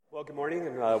Well, good morning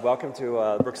and welcome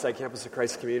to Brookside Campus of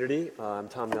Christ Community. I'm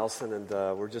Tom Nelson, and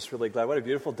we're just really glad. What a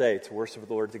beautiful day to worship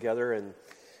the Lord together. And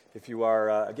if you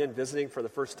are, again, visiting for the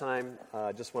first time,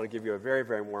 I just want to give you a very,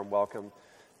 very warm welcome,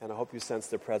 and I hope you sense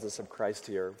the presence of Christ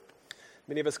here.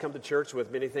 Many of us come to church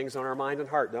with many things on our mind and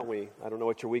heart, don't we? I don't know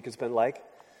what your week has been like.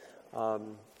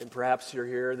 And perhaps you're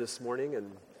here this morning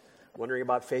and wondering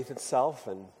about faith itself,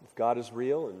 and if God is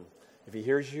real, and if He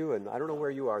hears you, and I don't know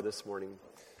where you are this morning.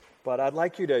 But I'd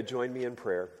like you to join me in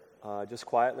prayer, just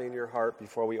quietly in your heart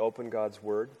before we open God's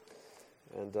Word.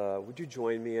 And would you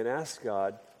join me and ask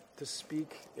God to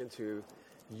speak into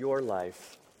your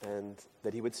life and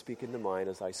that He would speak into mine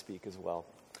as I speak as well.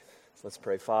 So let's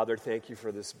pray. Father, thank you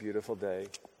for this beautiful day.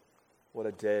 What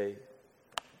a day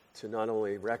to not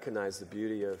only recognize the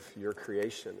beauty of your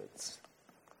creation. It's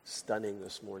stunning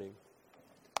this morning.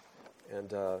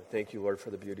 And thank you, Lord, for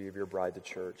the beauty of your bride, the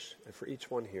church, and for each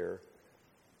one here.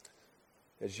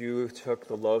 As you took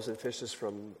the loaves and fishes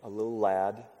from a little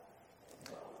lad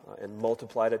and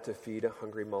multiplied it to feed a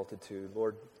hungry multitude,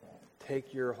 Lord,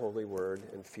 take your holy word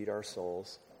and feed our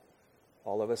souls.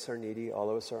 All of us are needy, all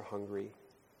of us are hungry,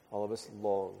 all of us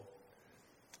long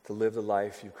to live the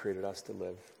life you've created us to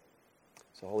live.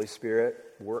 So Holy Spirit,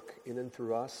 work in and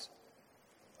through us,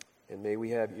 and may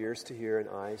we have ears to hear and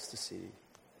eyes to see.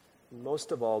 And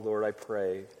most of all, Lord, I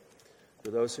pray for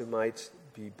those who might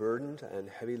be burdened and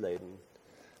heavy laden,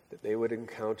 that they would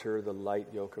encounter the light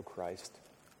yoke of Christ,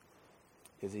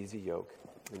 His easy yoke.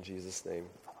 In Jesus' name,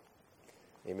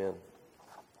 amen.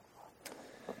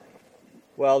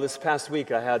 Well, this past week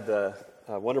I had the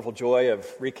wonderful joy of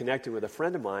reconnecting with a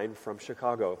friend of mine from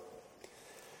Chicago.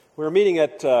 We were meeting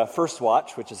at First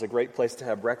Watch, which is a great place to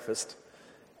have breakfast.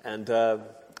 And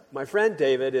my friend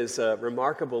David is a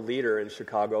remarkable leader in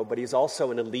Chicago, but he's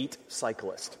also an elite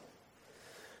cyclist.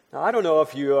 Now, I don't know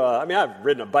if you, I've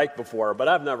ridden a bike before, but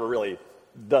I've never really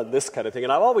done this kind of thing.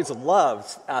 And I've always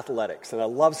loved athletics, and I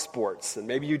love sports, and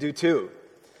maybe you do too.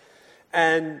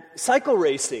 And cycle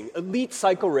racing, elite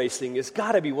cycle racing, has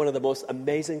got to be one of the most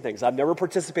amazing things. I've never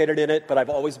participated in it, but I've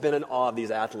always been in awe of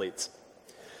these athletes.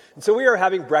 And so we were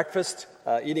having breakfast,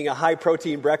 eating a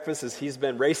high-protein breakfast, as he's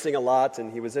been racing a lot,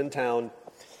 and he was in town.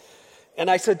 And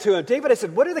I said to him, David,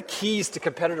 what are the keys to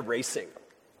competitive racing?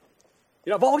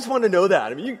 I've always wanted to know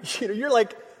that. You're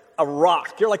like a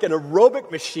rock. You're like an aerobic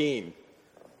machine.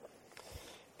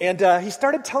 And he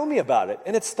started telling me about it,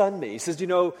 and it stunned me. He says,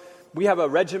 we have a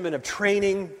regimen of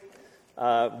training.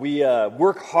 We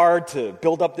work hard to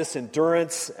build up this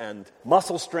endurance and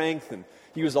muscle strength, and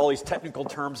he used all these technical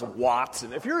terms of watts.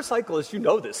 And if you're a cyclist, you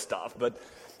know this stuff. But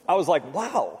I was like,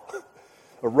 wow,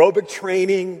 aerobic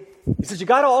training. He says, you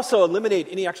got to also eliminate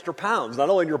any extra pounds, not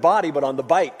only on your body, but on the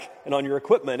bike and on your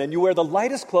equipment. And you wear the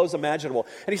lightest clothes imaginable.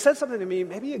 And he said something to me,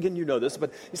 maybe again you know this,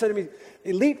 but he said to me,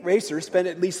 elite racers spend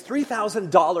at least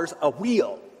 $3,000 a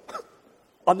wheel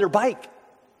on their bike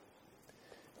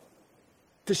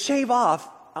to shave off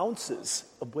ounces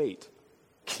of weight.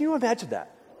 Can you imagine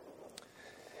that?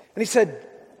 And he said,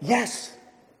 yes,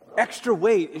 extra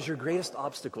weight is your greatest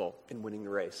obstacle in winning the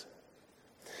race.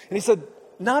 And he said,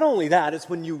 not only that, it's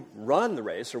when you run the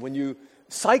race or when you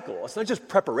cycle. It's not just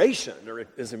preparation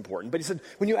is important, but he said,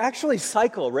 when you actually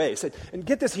cycle a race, and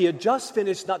get this, he had just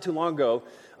finished not too long ago,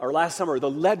 or last summer, the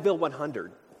Leadville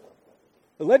 100.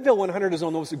 The Leadville 100 is one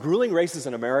of the most grueling races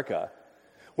in America,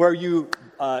 where you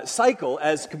cycle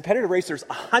as competitive racers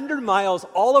 100 miles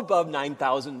all above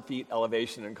 9,000 feet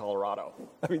elevation in Colorado.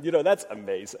 That's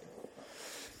amazing.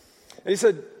 And he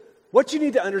said, what you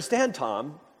need to understand,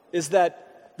 Tom, is that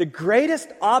the greatest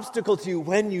obstacle to you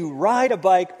when you ride a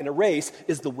bike in a race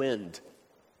is the wind.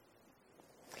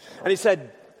 And he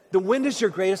said, the wind is your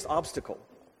greatest obstacle.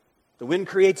 The wind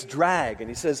creates drag.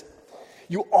 And he says,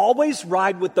 you always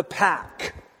ride with the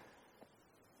pack.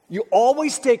 You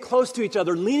always stay close to each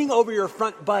other, leaning over your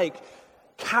front bike,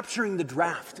 capturing the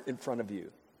draft in front of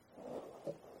you.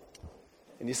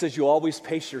 And he says, you always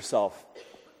pace yourself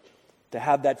to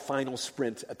have that final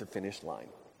sprint at the finish line.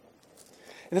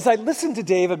 And as I listened to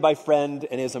David, my friend,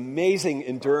 and his amazing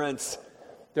endurance,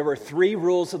 there were 3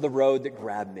 rules of the road that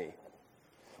grabbed me.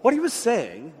 What he was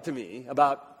saying to me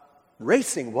about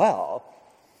racing well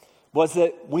was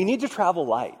that we need to travel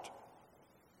light.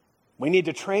 We need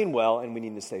to train well, and we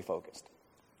need to stay focused.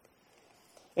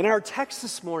 In our text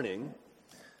this morning,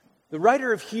 the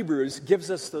writer of Hebrews gives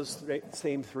us those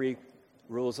same 3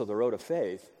 rules of the road of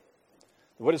faith.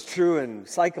 What is true in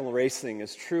cycle racing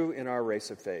is true in our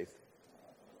race of faith.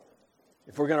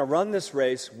 If we're going to run this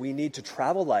race, we need to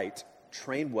travel light,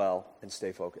 train well, and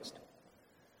stay focused.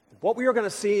 What we are going to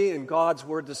see in God's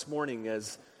Word this morning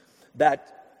is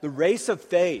that the race of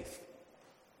faith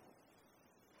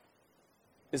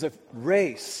is a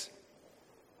race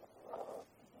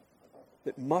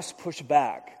that must push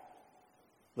back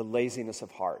the laziness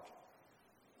of heart.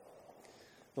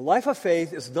 The life of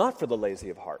faith is not for the lazy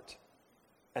of heart.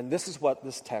 And this is what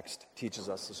this text teaches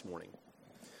us this morning.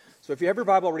 So if you have your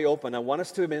Bible already open, I want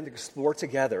us to explore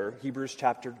together Hebrews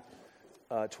chapter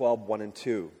 12, 1 and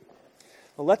 2.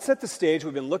 Well, let's set the stage.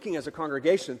 We've been looking as a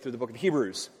congregation through the book of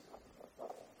Hebrews.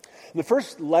 In the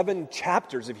first 11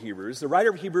 chapters of Hebrews, the writer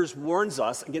of Hebrews warns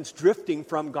us against drifting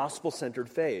from gospel-centered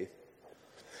faith.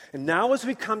 And now as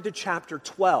we come to chapter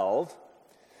 12,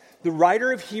 the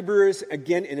writer of Hebrews,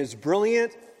 again in his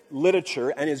brilliant literature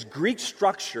and his Greek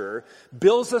structure,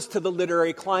 builds us to the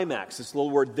literary climax. This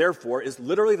little word, therefore, is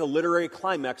literally the literary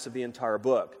climax of the entire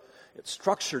book. It's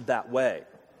structured that way.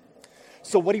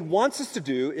 So what he wants us to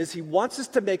do is he wants us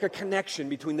to make a connection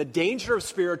between the danger of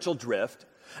spiritual drift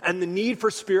and the need for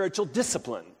spiritual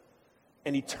discipline.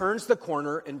 And he turns the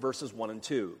corner in verses 1 and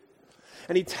 2.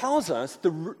 And he tells us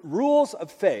the rules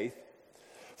of faith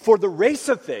for the race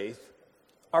of faith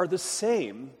are the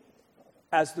same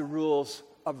as the rules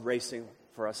of racing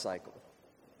for a cycle.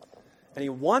 And he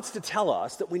wants to tell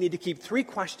us that we need to keep three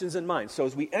questions in mind. So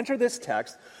as we enter this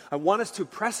text, I want us to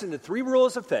press into three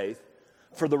rules of faith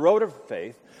for the road of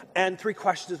faith and three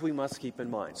questions we must keep in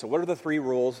mind. So what are the three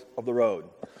rules of the road?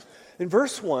 In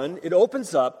verse 1, it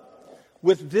opens up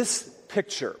with this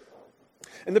picture.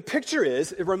 And the picture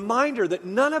is a reminder that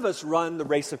none of us run the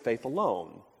race of faith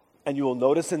alone. And you will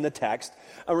notice in the text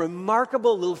a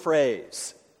remarkable little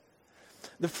phrase.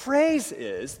 The phrase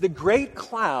is the great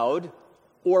cloud,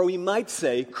 or we might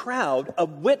say crowd,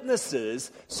 of witnesses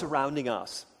surrounding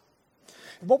us.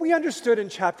 What we understood in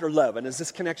chapter 11, as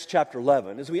this connects chapter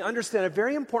 11, is we understand a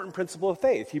very important principle of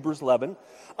faith. Hebrews 11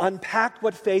 unpacked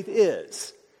what faith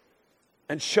is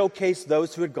and showcased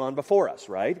those who had gone before us,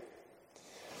 right?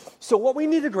 So what we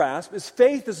need to grasp is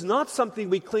faith is not something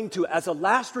we cling to as a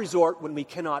last resort when we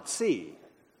cannot see.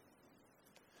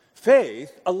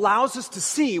 Faith allows us to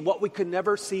see what we could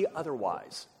never see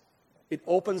otherwise. It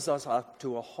opens us up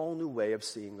to a whole new way of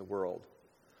seeing the world.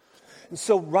 And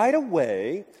so right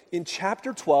away, in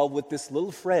chapter 12, with this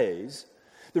little phrase,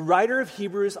 the writer of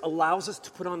Hebrews allows us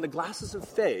to put on the glasses of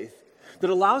faith that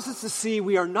allows us to see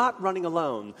we are not running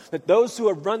alone, that those who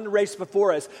have run the race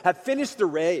before us have finished the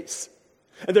race,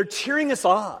 and they're cheering us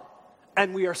on,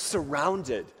 and we are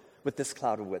surrounded with this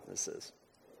cloud of witnesses.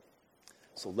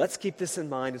 So let's keep this in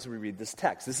mind as we read this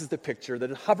text. This is the picture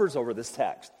that hovers over this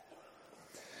text.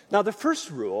 Now, the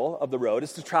first rule of the road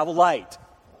is to travel light.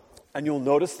 And you'll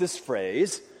notice this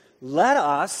phrase, let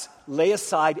us lay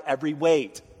aside every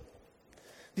weight.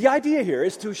 The idea here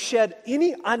is to shed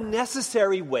any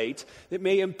unnecessary weight that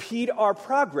may impede our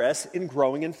progress in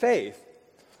growing in faith.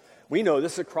 We know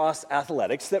this across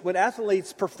athletics, that when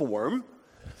athletes perform,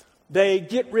 they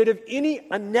get rid of any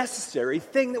unnecessary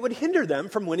thing that would hinder them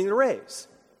from winning the race.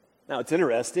 Now, it's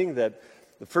interesting that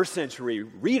the first century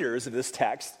readers of this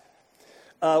text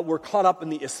were caught up in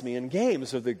the Isthmian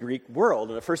games of the Greek world.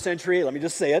 In the first century, let me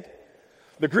just say it,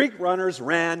 the Greek runners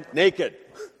ran naked.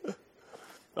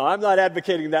 Now, I'm not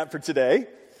advocating that for today,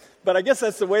 but I guess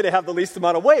that's the way to have the least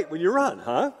amount of weight when you run,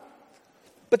 huh?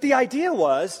 But the idea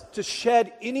was to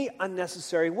shed any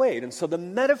unnecessary weight. And so the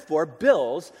metaphor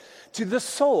builds to the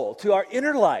soul, to our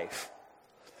inner life.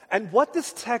 And what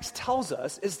this text tells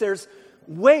us is there's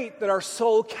weight that our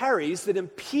soul carries that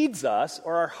impedes us,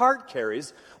 or our heart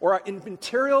carries, or our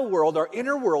interior world, our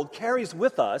inner world carries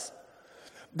with us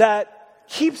that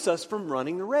keeps us from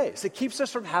running the race. It keeps us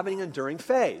from having enduring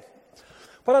faith.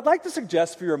 What I'd like to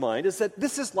suggest for your mind is that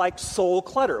this is like soul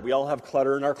clutter. We all have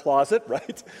clutter in our closet,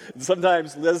 right? And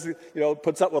sometimes Liz,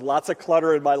 puts up with lots of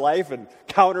clutter in my life and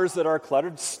counters that are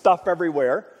cluttered, stuff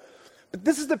everywhere. But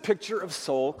this is the picture of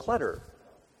soul clutter.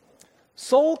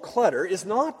 Soul clutter is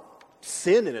not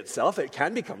sin in itself. It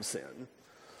can become sin.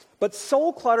 But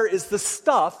soul clutter is the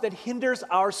stuff that hinders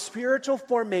our spiritual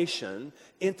formation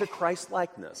into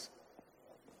Christ-likeness.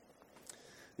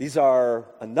 These are,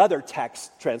 another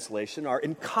text translation, are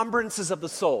encumbrances of the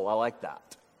soul. I like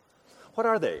that. What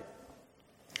are they?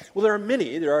 Well, there are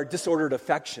many. There are disordered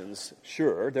affections,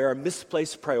 sure. There are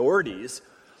misplaced priorities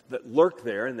that lurk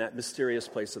there in that mysterious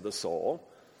place of the soul.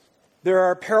 There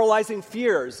are paralyzing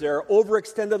fears. There are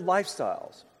overextended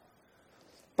lifestyles.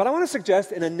 But I want to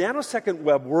suggest in a nanosecond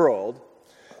web world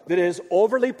that is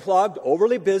overly plugged,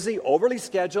 overly busy, overly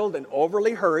scheduled, and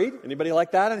overly hurried. Anybody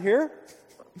like that in here?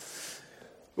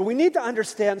 But we need to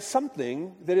understand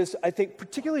something that is, I think,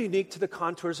 particularly unique to the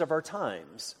contours of our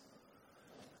times.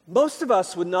 Most of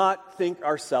us would not think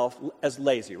ourselves as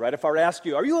lazy, right? If I were to ask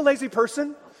you, are you a lazy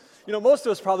person? Most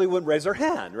of us probably wouldn't raise our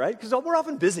hand, right? Because we're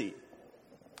often busy.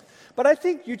 But I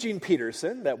think Eugene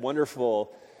Peterson, that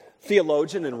wonderful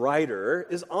theologian and writer,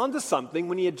 is onto something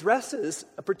when he addresses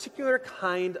a particular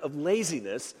kind of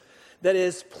laziness that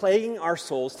is plaguing our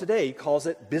souls today. He calls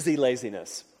it busy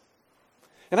laziness.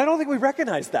 And I don't think we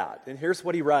recognize that. And here's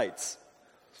what he writes.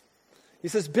 He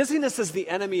says, busyness is the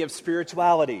enemy of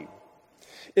spirituality.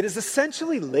 It is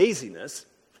essentially laziness.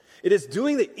 It is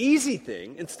doing the easy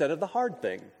thing instead of the hard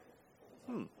thing.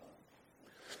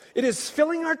 It is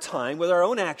filling our time with our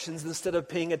own actions instead of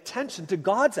paying attention to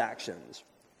God's actions.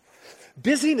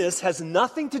 Busyness has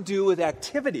nothing to do with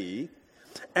activity,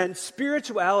 and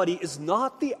spirituality is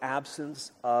not the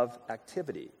absence of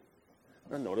activity.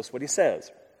 Now notice what he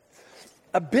says.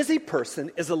 A busy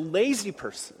person is a lazy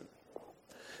person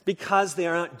because they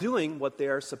are not doing what they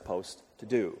are supposed to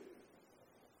do.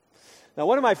 Now,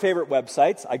 one of my favorite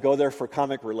websites, I go there for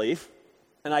comic relief,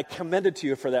 and I commend it to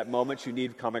you for that moment you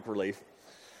need comic relief,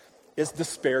 is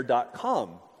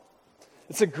despair.com.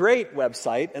 It's a great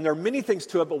website, and there are many things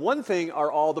to it, but one thing are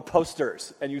all the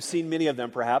posters, and you've seen many of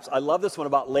them perhaps. I love this one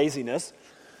about laziness.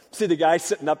 See the guy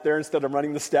sitting up there instead of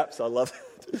running the steps. I love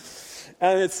it.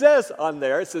 And it says on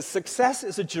there, it says, success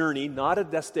is a journey, not a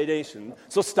destination,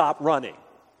 so stop running.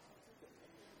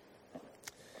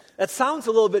 That sounds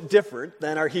a little bit different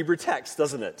than our Hebrew text,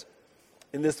 doesn't it?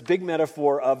 In this big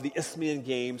metaphor of the Isthmian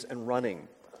Games and running.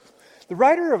 The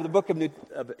writer of the book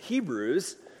of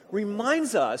Hebrews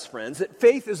reminds us, friends, that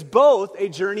faith is both a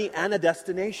journey and a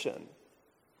destination.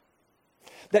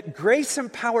 That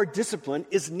grace-empowered discipline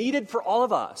is needed for all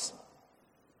of us.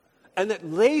 And that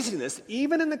laziness,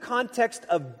 even in the context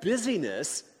of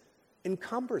busyness,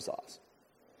 encumbers us.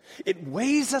 It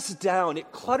weighs us down.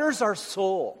 It clutters our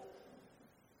soul.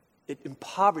 It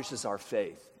impoverishes our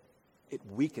faith. It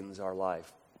weakens our life.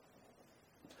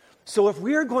 So if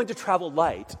we are going to travel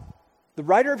light, the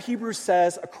writer of Hebrews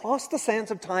says, across the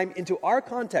sands of time into our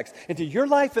context, into your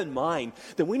life and mine,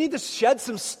 that we need to shed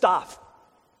some stuff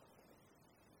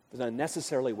that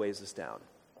unnecessarily weighs us down.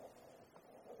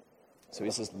 So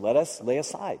he says, let us lay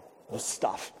aside the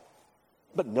stuff.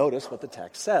 But notice what the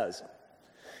text says.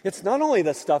 It's not only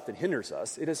the stuff that hinders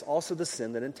us, it is also the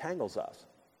sin that entangles us.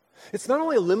 It's not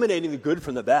only eliminating the good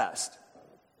from the best,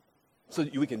 so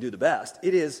that we can do the best,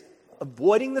 it is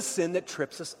avoiding the sin that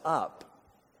trips us up.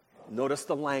 Notice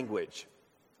the language.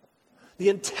 The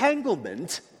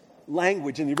entanglement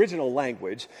language in the original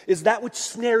language is that which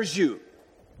snares you.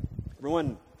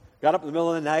 Everyone got up in the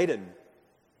middle of the night and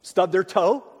stubbed their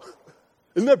toe?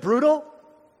 Isn't that brutal?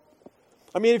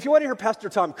 I mean, if you want to hear Pastor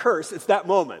Tom curse, it's that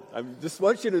moment. I just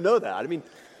want you to know that. I mean,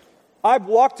 I've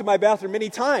walked to my bathroom many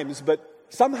times, but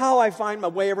somehow I find my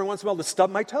way every once in a while to stub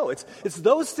my toe. It's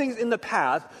those things in the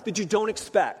path that you don't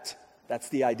expect. That's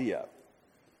the idea.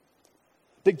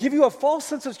 That give you a false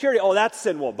sense of security. Oh, that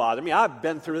sin won't bother me. I've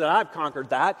been through that. I've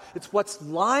conquered that. It's what's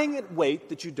lying at wait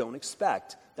that you don't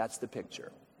expect. That's the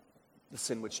picture. The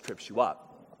sin which trips you up.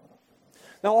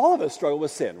 Now, all of us struggle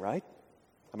with sin, right?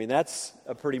 I mean, that's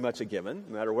pretty much a given,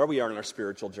 no matter where we are in our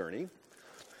spiritual journey.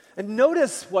 And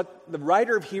notice what the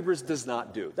writer of Hebrews does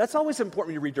not do. That's always important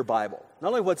when you read your Bible. Not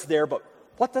only what's there, but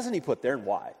what doesn't he put there and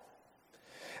why?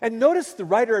 And notice the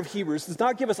writer of Hebrews does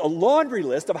not give us a laundry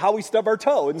list of how we stub our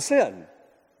toe and sin.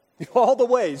 All the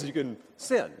ways you can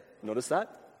sin. Notice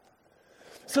that?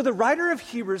 So the writer of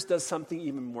Hebrews does something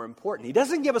even more important. He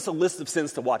doesn't give us a list of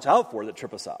sins to watch out for that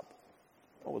trip us up.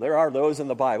 Oh, there are those in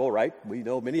the Bible, right? We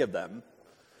know many of them.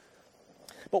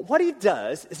 But what he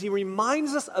does is he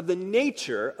reminds us of the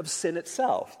nature of sin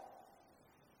itself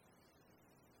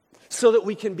so that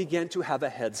we can begin to have a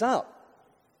heads up.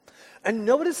 And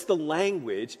notice the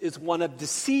language is one of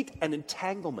deceit and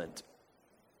entanglement.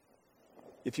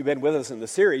 If you've been with us in the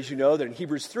series, you know that in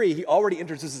Hebrews 3, he already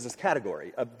introduces this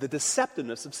category of the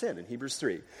deceptiveness of sin in Hebrews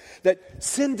 3. That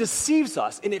sin deceives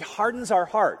us and it hardens our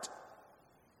heart.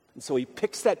 And so he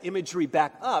picks that imagery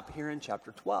back up here in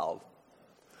chapter 12.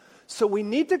 So we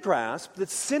need to grasp that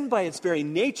sin by its very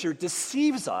nature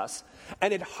deceives us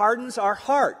and it hardens our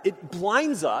heart. It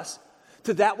blinds us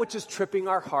to that which is tripping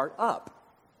our heart up.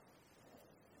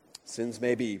 Sins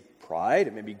may be pride,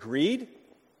 it may be greed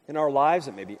in our lives,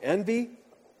 it may be envy,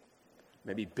 it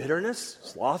may be bitterness,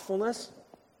 slothfulness,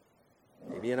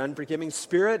 it may be an unforgiving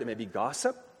spirit, it may be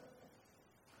gossip,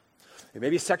 it may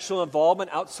be sexual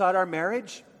involvement outside our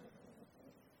marriage.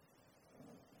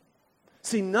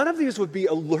 See, none of these would be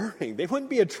alluring. They wouldn't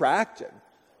be attractive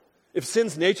if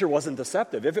sin's nature wasn't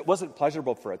deceptive, if it wasn't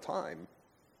pleasurable for a time.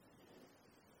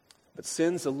 But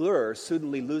sin's allure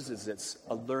suddenly loses its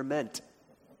allurement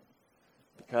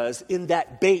because in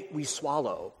that bait we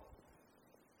swallow,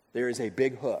 there is a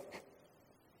big hook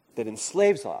that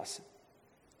enslaves us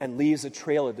and leaves a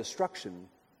trail of destruction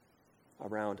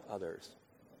around others.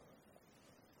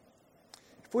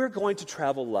 If we're going to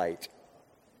travel light,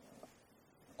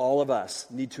 all of us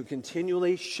need to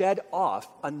continually shed off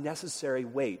unnecessary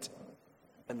weight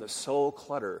and the soul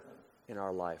clutter in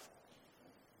our life.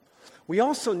 We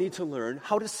also need to learn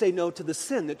how to say no to the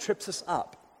sin that trips us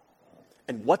up.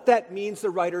 And what that means, the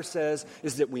writer says,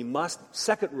 is that we must,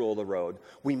 second rule of the road,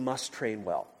 we must train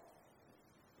well.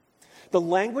 The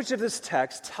language of this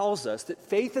text tells us that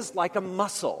faith is like a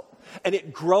muscle, and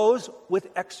it grows with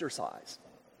exercise.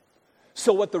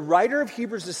 So what the writer of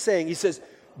Hebrews is saying, he says,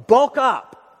 bulk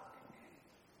up,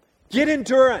 get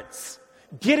endurance,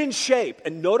 get in shape.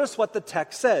 And notice what the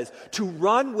text says, to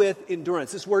run with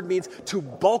endurance. This word means to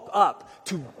bulk up,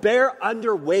 to bear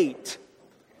under weight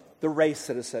the race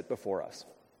that is set before us.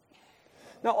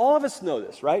 Now, all of us know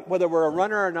this, right? Whether we're a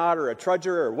runner or not, or a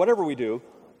trudger, or whatever we do,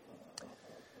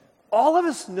 all of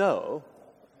us know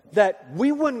that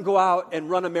we wouldn't go out and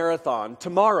run a marathon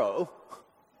tomorrow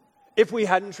if we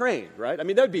hadn't trained, right? I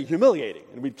mean, that would be humiliating,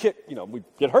 and we'd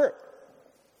get hurt.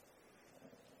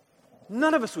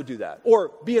 None of us would do that.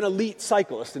 Or be an elite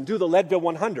cyclist and do the Leadville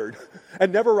 100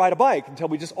 and never ride a bike until I'm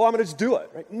going to just do it,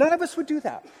 right? None of us would do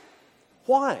that.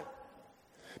 Why?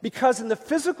 Because in the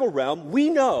physical realm,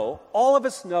 all of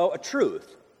us know a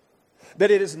truth,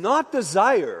 that it is not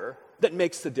desire that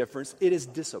makes the difference, it is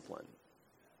discipline.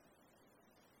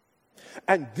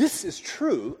 And this is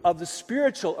true of the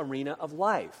spiritual arena of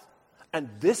life. And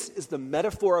this is the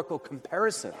metaphorical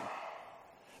comparison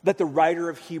that the writer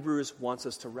of Hebrews wants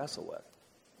us to wrestle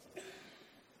with.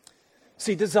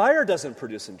 See, desire doesn't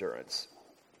produce endurance.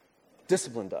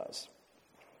 Discipline does.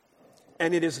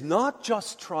 And it is not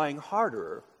just trying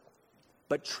harder,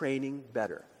 but training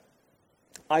better.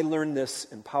 I learned this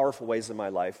in powerful ways in my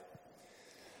life.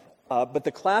 But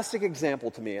the classic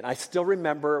example to me, and I still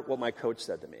remember what my coach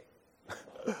said to me.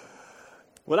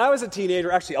 When I was a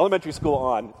teenager, actually elementary school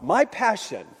on, my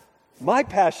passion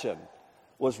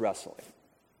was wrestling.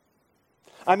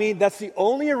 I mean, that's the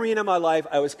only arena of my life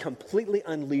I was completely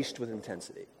unleashed with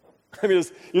intensity. I mean,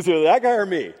 it's either that guy or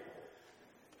me.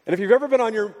 And if you've ever been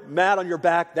on your mat on your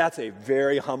back, that's a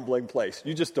very humbling place.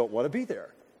 You just don't want to be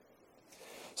there.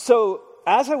 So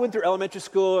as I went through elementary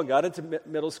school and got into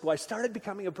middle school, I started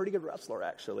becoming a pretty good wrestler,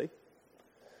 actually.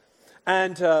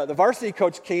 And the varsity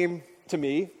coach came to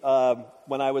me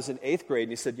when I was in 8th grade,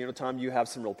 and he said, Tom, you have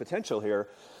some real potential here.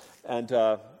 And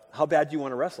how bad do you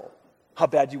want to wrestle? How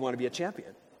bad do you want to be a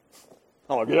champion?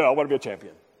 I'm like, yeah, I want to be a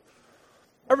champion.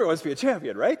 Everyone wants to be a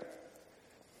champion, right?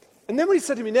 And then what he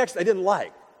said to me next, I didn't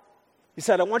like. He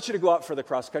said, I want you to go out for the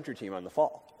cross-country team in the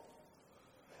fall.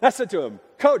 I said to him,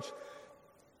 Coach,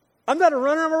 I'm not a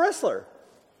runner, I'm a wrestler.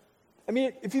 I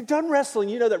mean, if you've done wrestling,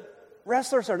 you know that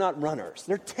wrestlers are not runners.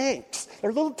 They're tanks.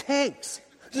 They're little tanks.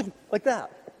 Just like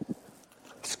that.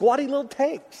 Squatty little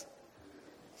tanks.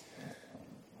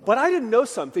 But I didn't know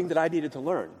something that I needed to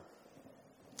learn.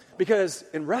 Because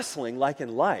in wrestling, like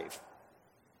in life,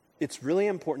 it's really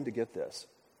important to get this.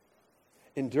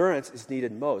 Endurance is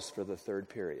needed most for the third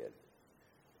period.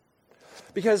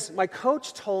 Because my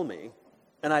coach told me,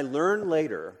 and I learned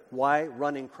later why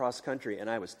running cross country, and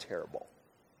I was terrible.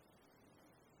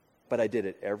 But I did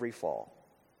it every fall.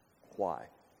 Why?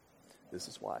 This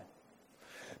is why.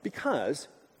 Because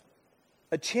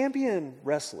a champion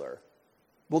wrestler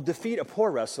will defeat a poor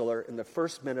wrestler in the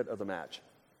first minute of the match,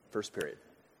 first period.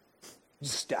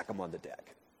 Just stack them on the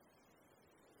deck.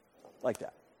 Like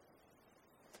that.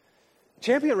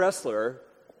 Champion wrestler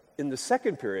in the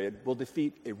second period will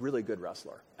defeat a really good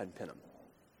wrestler and pin him.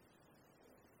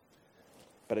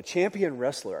 But a champion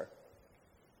wrestler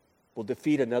will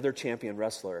defeat another champion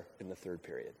wrestler in the third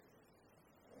period.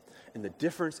 And the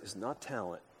difference is not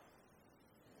talent.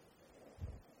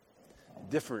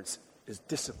 The difference is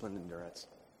discipline and endurance.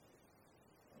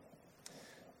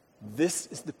 This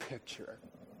is the picture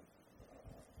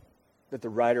that the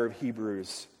writer of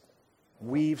Hebrews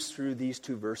weaves through these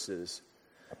two verses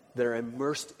that are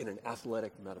immersed in an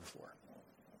athletic metaphor.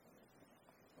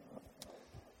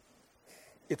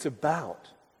 It's about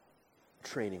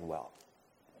training well.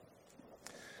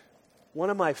 One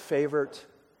of my favorite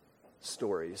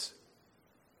stories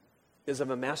is of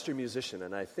a master musician,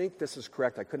 and I think this is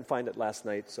correct. I couldn't find it last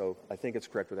night, so I think it's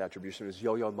correct with attribution. It was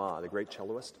Yo-Yo Ma, the great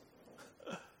celloist.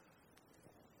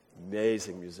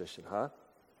 Amazing musician, huh?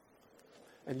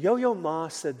 And Yo-Yo Ma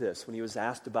said this when he was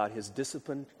asked about his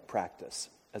disciplined practice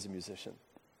as a musician.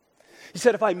 He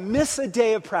said, if I miss a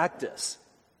day of practice,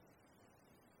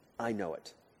 I know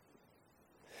it.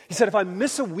 He said, if I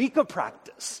miss a week of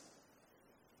practice,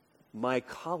 my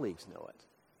colleagues know it.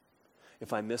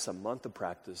 If I miss a month of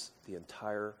practice, the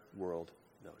entire world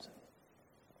knows it.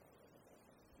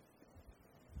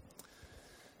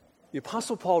 The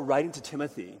Apostle Paul, writing to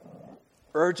Timothy,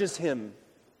 urges him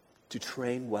to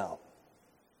train well.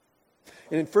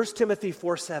 And in 1 Timothy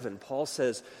 4:7, Paul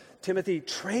says, Timothy,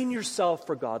 train yourself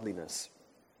for godliness.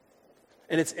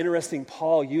 And it's interesting,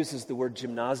 Paul uses the word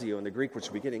gymnasio in the Greek, which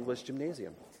we get English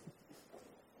gymnasium.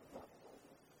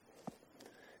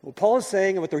 What Paul is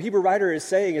saying, and what the Hebrew writer is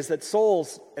saying, is that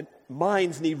souls and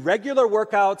minds need regular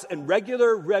workouts and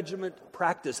regular regiment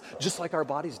practice, just like our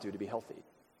bodies do to be healthy.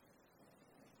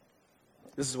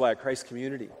 This is why at Christ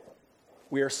Community,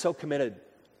 we are so committed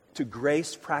to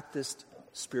grace-practiced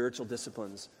spiritual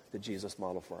disciplines that Jesus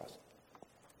modeled for us.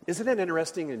 Isn't it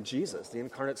interesting in Jesus, the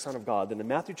incarnate Son of God, that in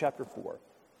Matthew chapter 4,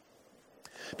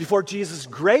 before Jesus'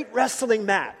 great wrestling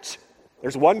match,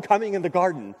 there's one coming in the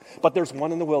garden, but there's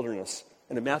one in the wilderness.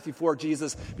 And in Matthew 4,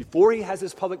 Jesus, before he has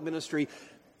his public ministry,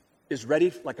 is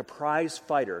ready like a prize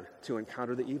fighter to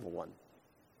encounter the evil one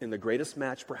in the greatest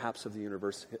match perhaps of the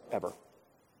universe ever.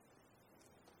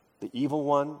 The evil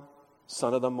one,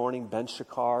 son of the morning, Ben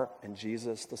Shakar, and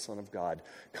Jesus, the Son of God,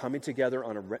 coming together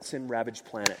on a sin-ravaged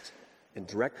planet in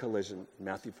direct collision.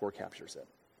 Matthew 4 captures it.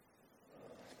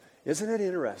 Isn't it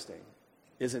interesting?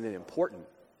 Isn't it important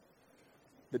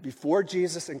that before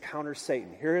Jesus encounters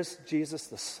Satan, here is Jesus,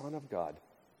 the Son of God,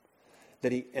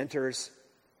 that he enters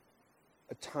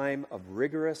a time of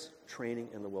rigorous training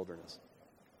in the wilderness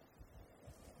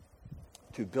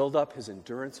to build up his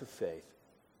endurance of faith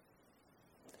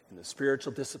in the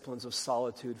spiritual disciplines of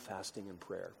solitude, fasting, and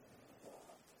prayer.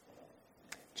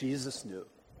 Jesus knew,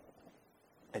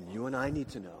 and you and I need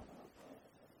to know,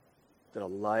 that a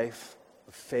life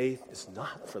of faith is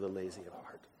not for the lazy of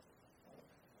heart.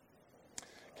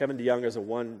 Kevin DeYoung is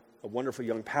a wonderful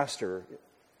young pastor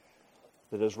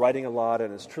that is writing a lot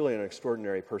and is truly an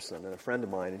extraordinary person and a friend of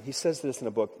mine. And he says this in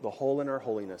a book, The Hole in Our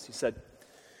Holiness. He said,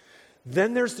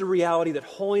 then there's the reality that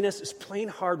holiness is plain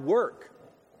hard work.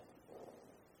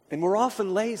 And we're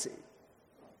often lazy.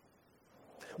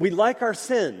 We like our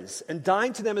sins, and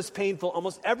dying to them is painful.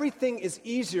 Almost everything is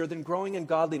easier than growing in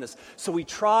godliness. So we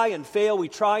try and fail,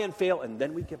 and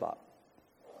then we give up.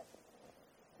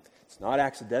 It's not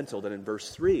accidental that in verse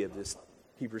 3 of this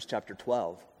Hebrews chapter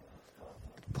 12,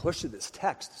 the push of this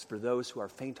text is for those who are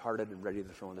faint-hearted and ready to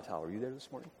throw in the towel. Are you there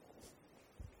this morning?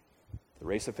 The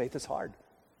race of faith is hard.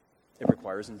 It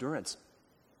requires endurance.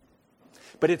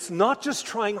 But it's not just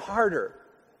trying harder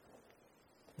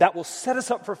that will set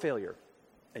us up for failure,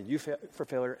 and you for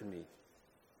failure and me.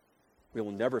 We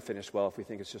will never finish well if we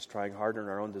think it's just trying harder in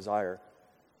our own desire.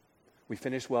 We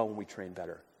finish well when we train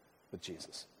better with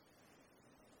Jesus.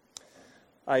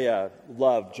 I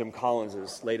love Jim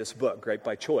Collins' latest book, Great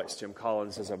by Choice. Jim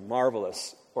Collins is a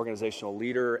marvelous organizational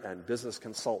leader and business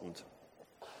consultant.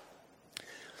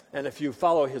 And if you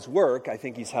follow his work, I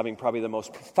think he's having probably the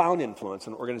most profound influence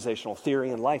on organizational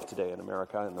theory and life today in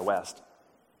America and the West.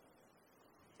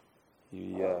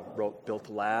 He wrote Built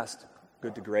to Last,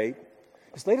 Good to Great.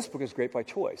 His latest book is Great by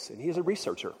Choice, and he's a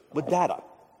researcher with data.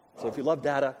 So if you love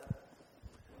data,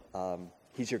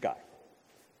 he's your guy.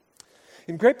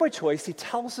 In Great by Choice, he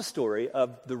tells the story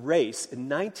of the race in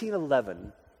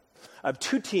 1911 of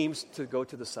two teams to go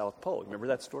to the South Pole. Remember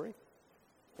that story?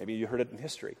 Maybe you heard it in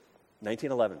history.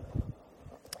 1911.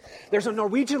 There's a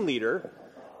Norwegian leader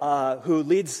who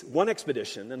leads one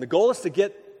expedition, and the goal is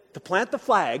to plant the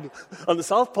flag on the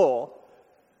South Pole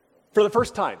for the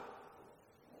first time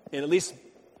in at least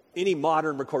any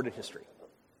modern recorded history.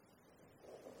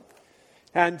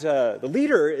 And the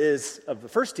leader of the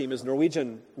first team is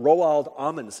Norwegian Roald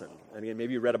Amundsen. I mean,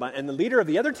 maybe you read about it. And the leader of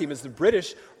the other team is the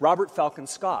British Robert Falcon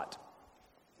Scott.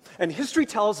 And history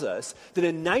tells us that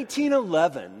in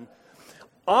 1911,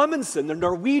 Amundsen, the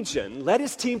Norwegian, led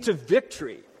his team to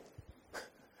victory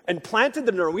and planted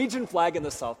the Norwegian flag in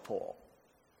the South Pole.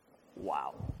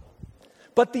 Wow.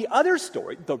 But the other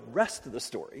story, the rest of the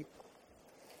story,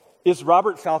 is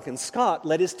Robert Falcon Scott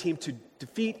led his team to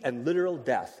defeat and literal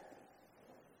death.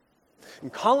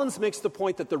 And Collins makes the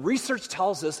point that the research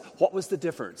tells us what was the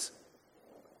difference.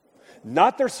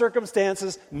 Not their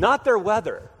circumstances, not their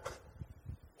weather.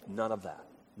 None of that.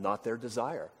 Not their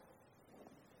desire.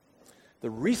 The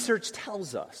research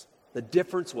tells us the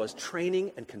difference was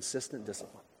training and consistent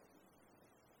discipline.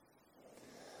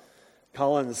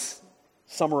 Collins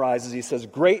summarizes, he says,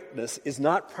 greatness is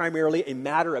not primarily a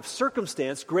matter of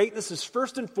circumstance. Greatness is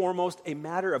first and foremost a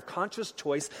matter of conscious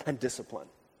choice and discipline.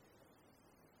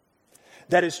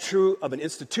 That is true of an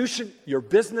institution, your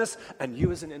business, and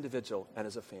you as an individual and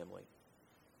as a family.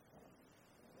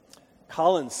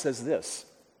 Collins says this,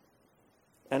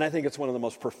 and I think it's one of the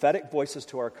most prophetic voices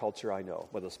to our culture I know,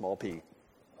 with a small p.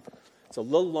 It's a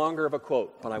little longer of a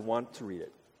quote, but I want to read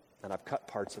it, and I've cut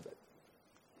parts of it.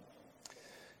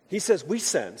 He says we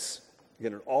sense,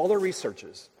 again, in all the research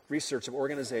of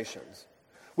organizations,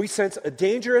 we sense a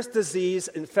dangerous disease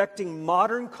infecting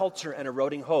modern culture and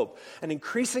eroding hope, an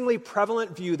increasingly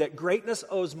prevalent view that greatness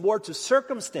owes more to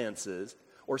circumstance,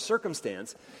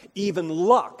 even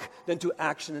luck, than to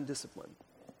action and discipline.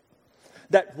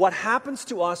 That what happens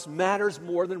to us matters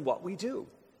more than what we do.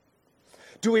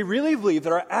 Do we really believe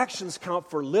that our actions count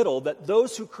for little, that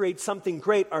those who create something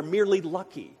great are merely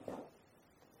lucky?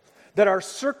 That our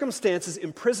circumstances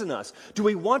imprison us? Do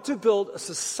we want to build a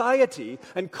society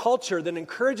and culture that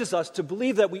encourages us to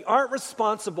believe that we aren't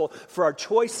responsible for our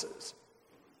choices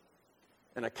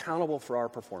and accountable for our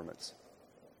performance?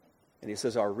 And he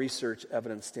says our research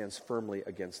evidence stands firmly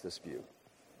against this view.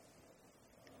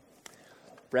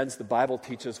 Friends, the Bible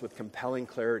teaches with compelling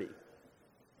clarity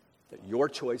that your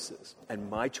choices and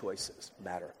my choices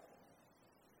matter.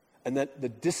 And that the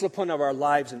discipline of our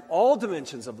lives in all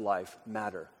dimensions of life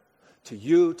matter. To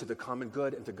you, to the common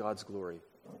good, and to God's glory.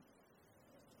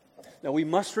 Now we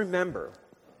must remember,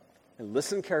 and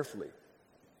listen carefully,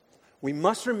 we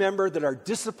must remember that our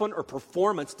discipline or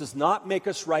performance does not make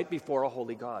us right before a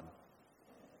holy God.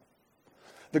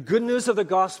 The good news of the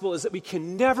gospel is that we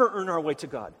can never earn our way to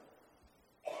God.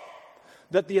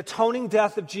 That the atoning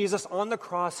death of Jesus on the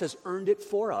cross has earned it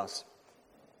for us.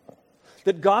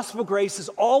 That gospel grace is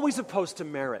always opposed to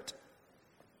merit.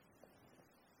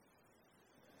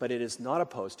 But it is not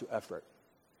opposed to effort.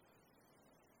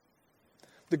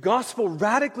 The gospel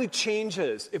radically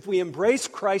changes if we embrace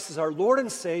Christ as our Lord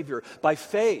and Savior by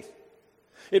faith.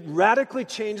 It radically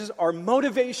changes our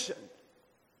motivation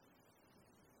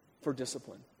for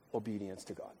discipline, obedience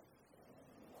to God.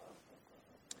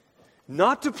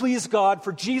 Not to please God,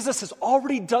 for Jesus has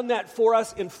already done that for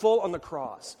us in full on the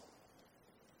cross,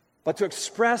 but to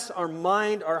express our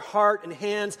mind, our heart, and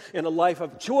hands in a life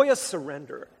of joyous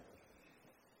surrender.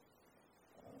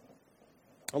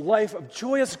 A life of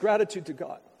joyous gratitude to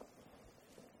God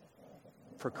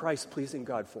for Christ pleasing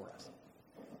God for us.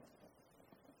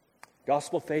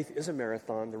 Gospel faith is a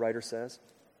marathon, the writer says.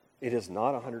 It is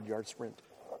not a 100-yard sprint.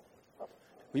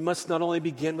 We must not only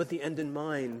begin with the end in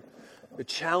mind, the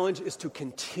challenge is to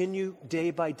continue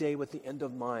day by day with the end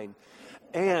of mind.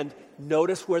 And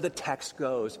notice where the text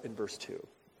goes in verse 2.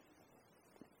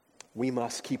 We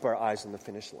must keep our eyes on the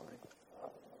finish line.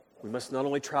 We must not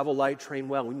only travel light, train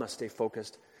well, we must stay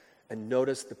focused and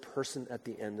notice the person at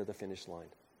the end of the finish line.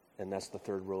 And that's the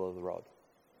third rule of the road.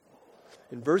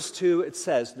 In verse 2, it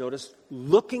says, notice,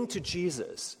 looking to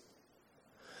Jesus,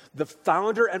 the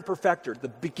founder and perfecter, the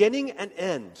beginning and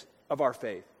end of our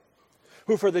faith,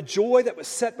 who for the joy that was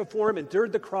set before him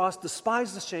endured the cross,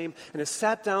 despised the shame, and has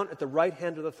sat down at the right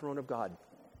hand of the throne of God.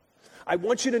 I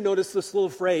want you to notice this little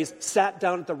phrase, sat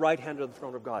down at the right hand of the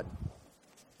throne of God.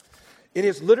 In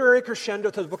his literary crescendo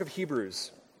to the book of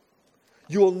Hebrews,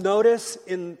 you will notice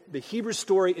in the Hebrew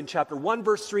story in chapter 1,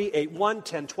 verse 3, 8, 1,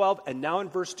 10, 12, and now in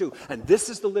verse 2, and this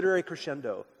is the literary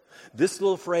crescendo, this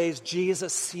little phrase,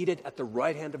 Jesus seated at the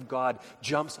right hand of God,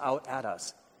 jumps out at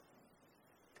us.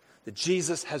 That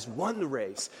Jesus has won the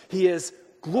race. He is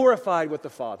glorified with the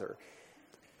Father,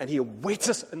 and he awaits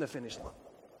us in the finish line.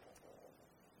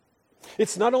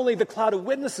 It's not only the cloud of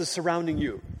witnesses surrounding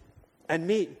you and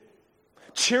me,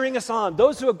 cheering us on,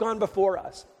 those who have gone before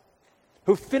us,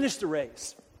 who finished the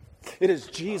race. It is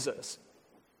Jesus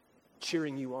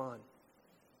cheering you on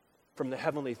from the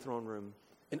heavenly throne room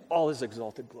in all his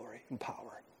exalted glory and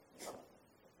power.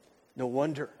 No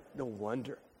wonder.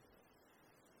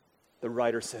 The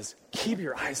writer says, keep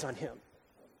your eyes on him.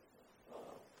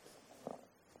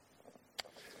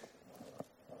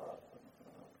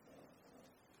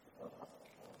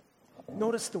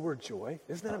 Notice the word joy.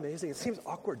 Isn't that amazing? It seems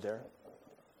awkward there.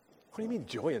 What do you mean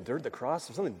joy endured the cross?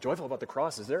 There's nothing joyful about the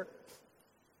cross, is there?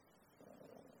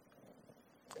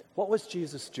 What was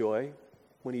Jesus' joy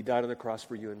when he died on the cross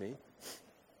for you and me?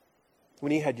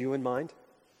 When he had you in mind?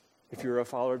 If you were a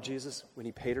follower of Jesus, when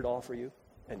he paid it all for you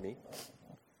and me?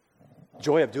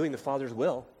 Joy of doing the Father's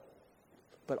will,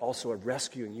 but also of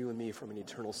rescuing you and me from an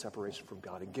eternal separation from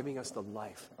God and giving us the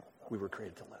life we were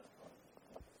created to live.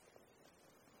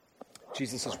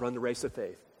 Jesus has run the race of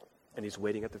faith, and he's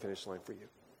waiting at the finish line for you.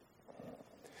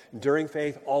 Enduring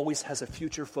faith always has a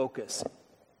future focus,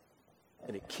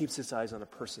 and it keeps its eyes on a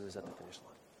person who's at the finish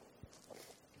line.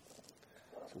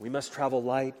 So we must travel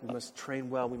light, we must train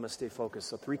well, we must stay focused.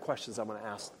 So 3 questions I'm going to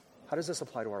ask. How does this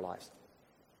apply to our lives?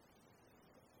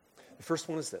 The first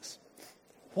one is this.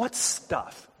 What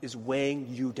stuff is weighing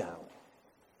you down?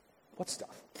 What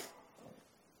stuff?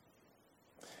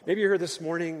 Maybe you're here this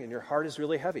morning and your heart is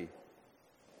really heavy.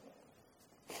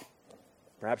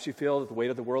 Perhaps you feel that the weight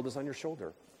of the world is on your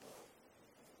shoulder.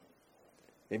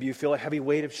 Maybe you feel a heavy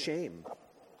weight of shame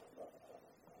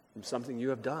from something you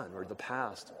have done or the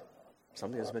past,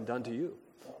 something that's been done to you.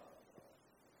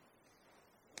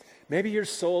 Maybe your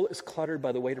soul is cluttered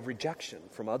by the weight of rejection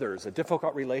from others, a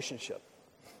difficult relationship.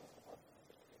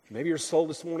 Maybe your soul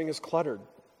this morning is cluttered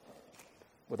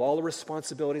with all the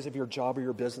responsibilities of your job or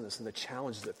your business and the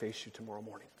challenges that face you tomorrow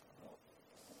morning.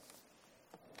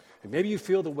 And maybe you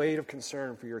feel the weight of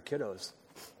concern for your kiddos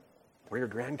or your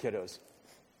grandkiddos,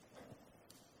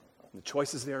 and the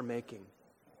choices they are making,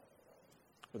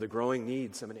 or the growing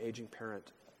needs of an aging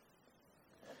parent.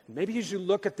 And maybe as you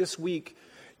look at this week,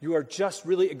 you are just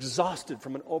really exhausted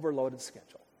from an overloaded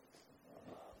schedule.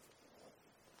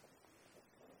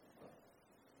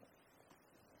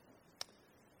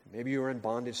 Maybe you are in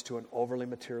bondage to an overly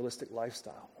materialistic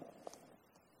lifestyle,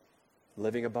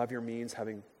 living above your means,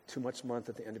 having too much month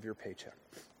at the end of your paycheck.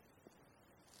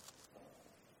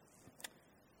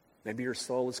 Maybe your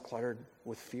soul is cluttered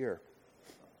with fear.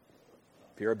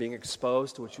 Fear of being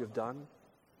exposed to what you have done,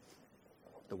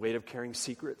 the weight of carrying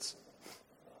secrets.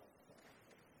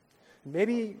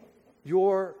 Maybe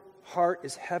your heart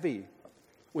is heavy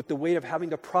with the weight of having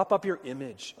to prop up your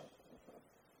image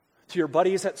to your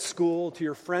buddies at school, to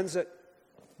your friends at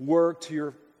work, to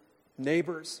your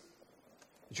neighbors.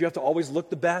 That you have to always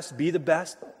look the best, be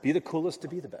the coolest to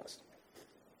be the best.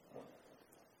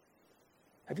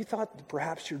 Have you thought that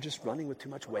perhaps you're just running with too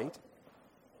much weight?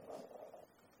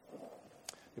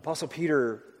 The Apostle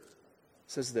Peter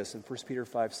says this in 1 Peter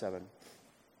 5:7.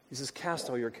 He says, cast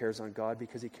all your cares on God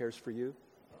because he cares for you.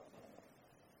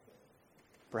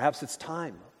 Perhaps it's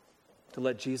time to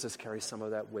let Jesus carry some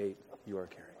of that weight you are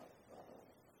carrying.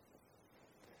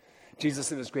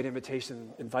 Jesus, in his great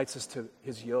invitation, invites us to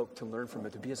his yoke, to learn from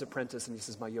it, to be his apprentice, and he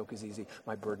says, my yoke is easy,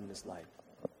 my burden is light.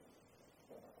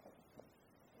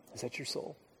 Is that your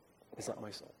soul? Is that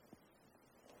my soul?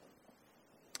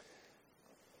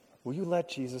 Will you let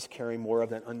Jesus carry more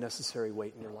of that unnecessary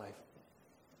weight in your life?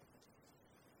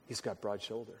 He's got broad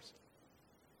shoulders.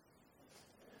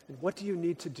 And what do you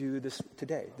need to do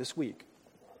today, this week,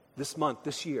 this month,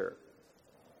 this year?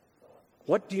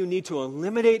 What do you need to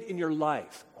eliminate in your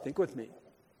life? Think with me.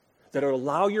 That will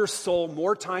allow your soul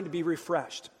more time to be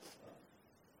refreshed,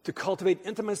 to cultivate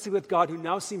intimacy with God who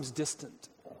now seems distant,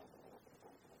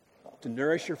 to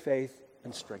nourish your faith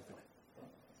and strengthen it.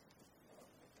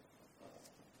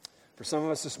 For some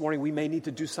of us this morning, we may need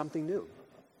to do something new.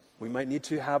 We might need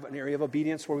to have an area of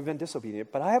obedience where we've been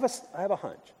disobedient. But I have a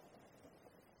hunch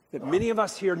that many of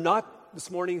us here, not this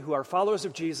morning, who are followers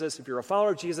of Jesus, if you're a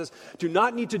follower of Jesus, do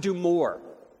not need to do more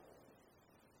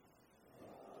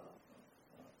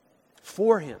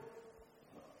for him,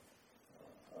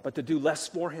 but to do less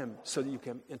for him so that you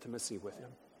can have intimacy with him.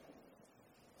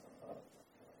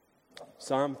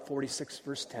 Psalm 46,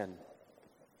 verse 10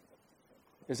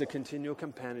 is a continual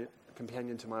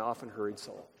companion to my often hurried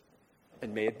soul.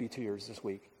 And may it be to yours this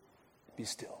week. Be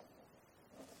still.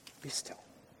 Be still.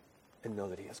 And know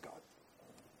that he is God.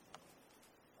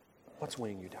 What's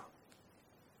weighing you down?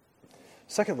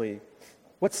 Secondly,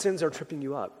 what sins are tripping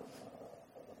you up?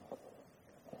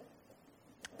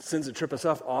 Sins that trip us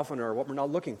up often are what we're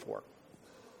not looking for.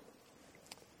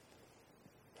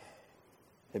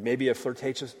 It may be a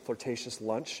flirtatious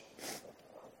lunch,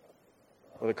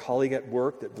 or a colleague at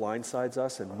work that blindsides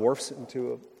us and morphs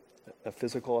into a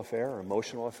physical affair or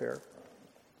emotional affair.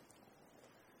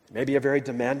 Maybe a very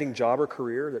demanding job or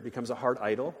career that becomes a hard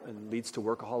idol and leads to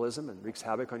workaholism and wreaks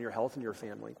havoc on your health and your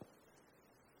family.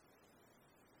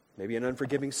 Maybe an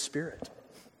unforgiving spirit.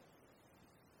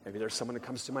 Maybe there's someone that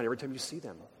comes to mind every time you see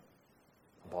them.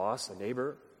 A boss, a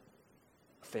neighbor,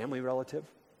 a family relative,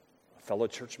 a fellow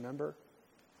church member.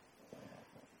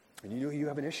 And you know you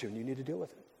have an issue and you need to deal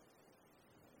with it.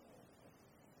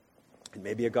 And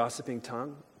maybe a gossiping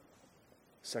tongue,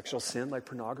 sexual sin like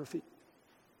pornography.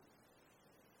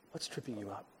 What's tripping you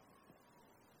up?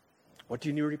 What do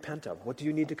you need to repent of? What do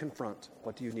you need to confront?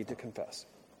 What do you need to confess?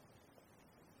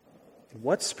 And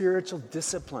what spiritual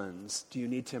disciplines do you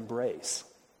need to embrace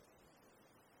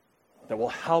that will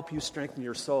help you strengthen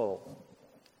your soul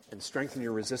and strengthen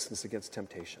your resistance against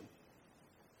temptation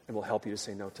and will help you to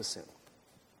say no to sin?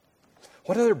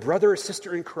 What other brother or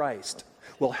sister in Christ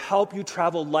will help you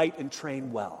travel light and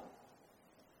train well?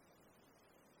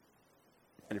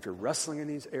 And if you're wrestling in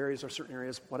these areas or certain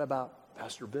areas, what about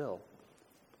Pastor Bill,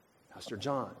 Pastor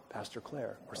John, Pastor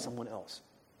Claire, or someone else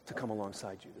to come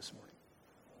alongside you this morning?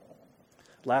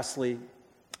 Lastly,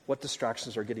 what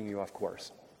distractions are getting you off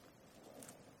course?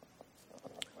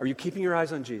 Are you keeping your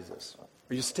eyes on Jesus?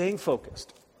 Are you staying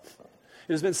focused?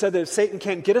 It has been said that if Satan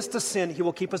can't get us to sin, he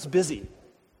will keep us busy.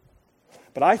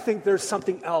 But I think there's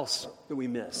something else that we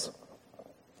miss.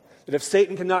 That if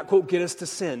Satan cannot, quote, get us to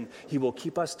sin, he will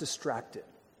keep us distracted.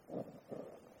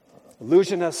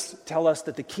 Illusionists tell us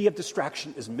that the key of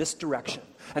distraction is misdirection.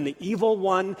 And the evil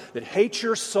one that hates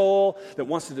your soul, that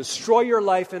wants to destroy your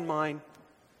life and mine,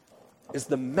 is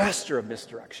the master of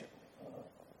misdirection.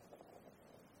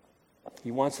 He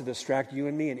wants to distract you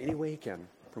and me in any way he can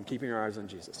from keeping our eyes on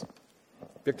Jesus.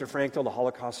 Viktor Frankl, the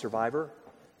Holocaust survivor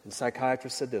and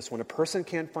psychiatrist, said this: when a person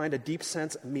can't find a deep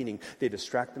sense of meaning, they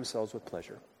distract themselves with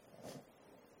pleasure.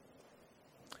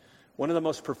 One of the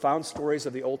most profound stories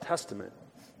of the Old Testament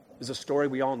is a story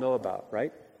we all know about,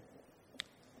 right?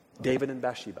 David and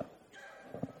Bathsheba.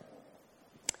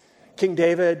 King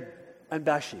David and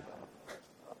Bathsheba.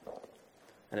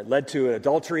 And it led to an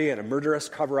adultery and a murderous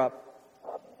cover-up.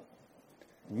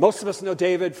 Most of us know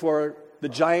David for the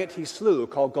giant he slew,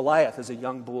 called Goliath, as a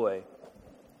young boy.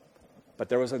 But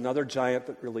there was another giant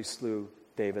that really slew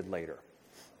David later.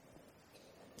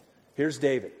 Here's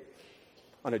David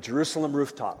on a Jerusalem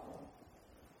rooftop.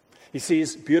 He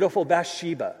sees beautiful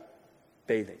Bathsheba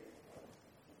bathing.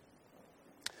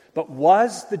 But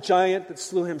was the giant that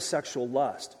slew him sexual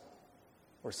lust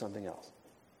or something else?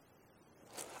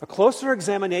 A closer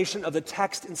examination of the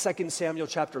text in 2 Samuel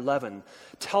chapter 11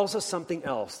 tells us something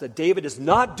else, that David is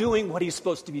not doing what he's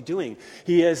supposed to be doing.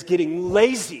 He is getting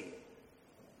lazy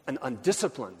and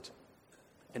undisciplined,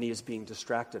 and he is being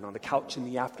distracted. On the couch in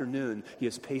the afternoon, he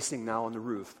is pacing now on the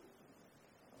roof.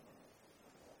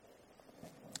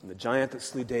 And the giant that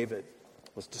slew David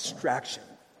was distraction,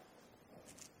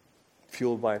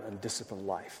 fueled by an undisciplined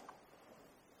life.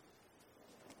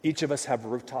 Each of us have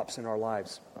rooftops in our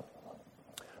lives.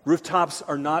 Rooftops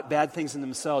are not bad things in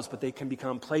themselves, but they can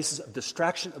become places of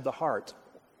distraction of the heart.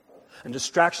 And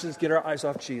distractions get our eyes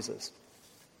off Jesus.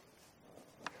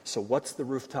 So what's the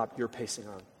rooftop you're pacing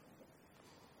on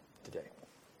today?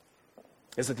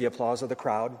 Is it the applause of the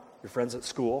crowd, your friends at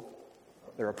school,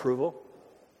 their approval?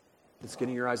 It's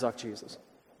getting your eyes off Jesus.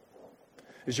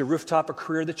 Is your rooftop a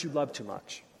career that you love too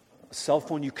much? A cell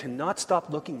phone you cannot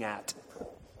stop looking at?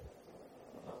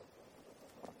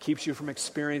 Keeps you from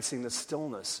experiencing the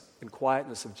stillness and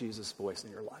quietness of Jesus' voice in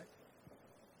your life?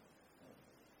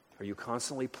 Are you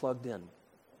constantly plugged in?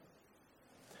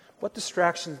 What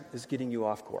distraction is getting you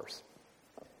off course?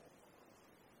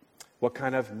 What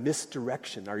kind of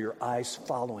misdirection are your eyes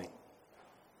following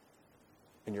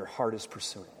and your heart is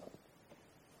pursuing?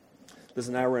 Liz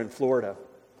and I were in Florida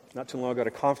not too long ago at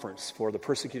a conference for the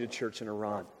persecuted church in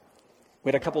Iran. We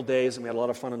had a couple days and we had a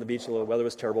lot of fun on the beach, although the weather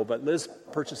was terrible, but Liz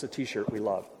purchased a t-shirt we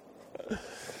love.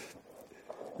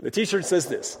 The t-shirt says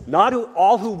this: "Not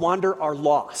all who wander are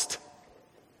lost."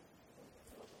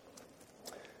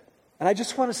 And I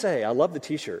just want to say, I love the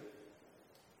t-shirt.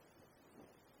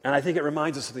 And I think it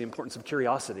reminds us of the importance of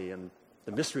curiosity and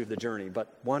the mystery of the journey.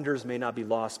 But wanderers may not be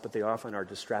lost, but they often are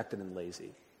distracted and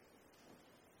lazy.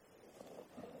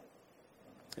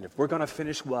 And if we're going to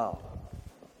finish well,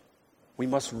 we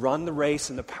must run the race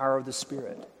in the power of the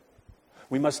Spirit.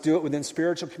 We must do it within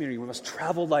spiritual community. We must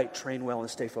travel light, train well, and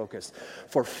stay focused.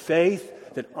 For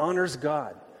faith that honors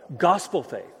God, gospel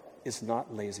faith, is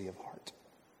not lazy of heart.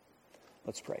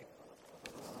 Let's pray.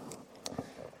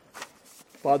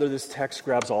 Father, this text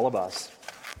grabs all of us.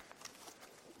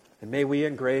 And may we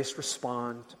in grace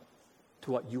respond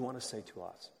to what you want to say to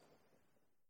us.